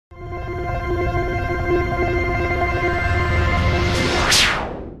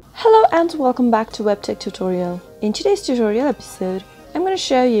and welcome back to WebTech Tutorial. In today's tutorial episode, I'm going to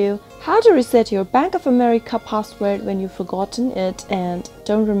show you how to reset your Bank of America password when you've forgotten it and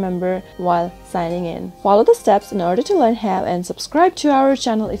don't remember while signing in. Follow the steps in order to learn how and subscribe to our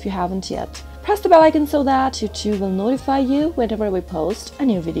channel if you haven't yet. Press the bell icon so that YouTube will notify you whenever we post a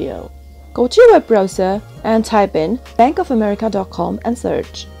new video. Go to your web browser and type in bankofamerica.com and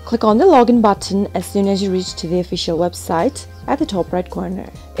search. Click on the login button as soon as you reach to the official website at the top right corner.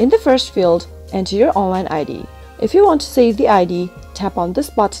 In the first field, enter your online ID. If you want to save the ID, tap on this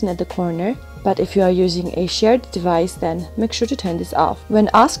button at the corner, but if you are using a shared device, then make sure to turn this off. When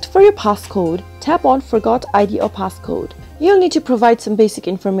asked for your passcode, tap on Forgot ID or Passcode. You'll need to provide some basic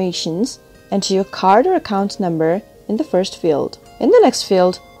informations. Enter your card or account number in the first field. In the next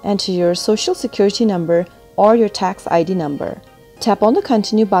field, enter your social security number or your tax ID number. Tap on the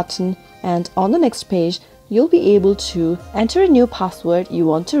Continue button, and on the next page, you'll be able to enter a new password you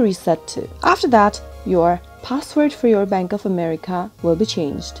want to reset to. After that, your password for your Bank of America will be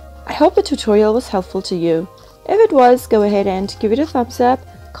changed. I hope the tutorial was helpful to you. If it was, go ahead and give it a thumbs up.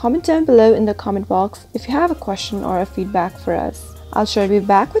 Comment down below in the comment box if you have a question or a feedback for us. I'll sure be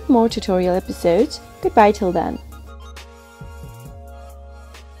back with more tutorial episodes. Goodbye till then.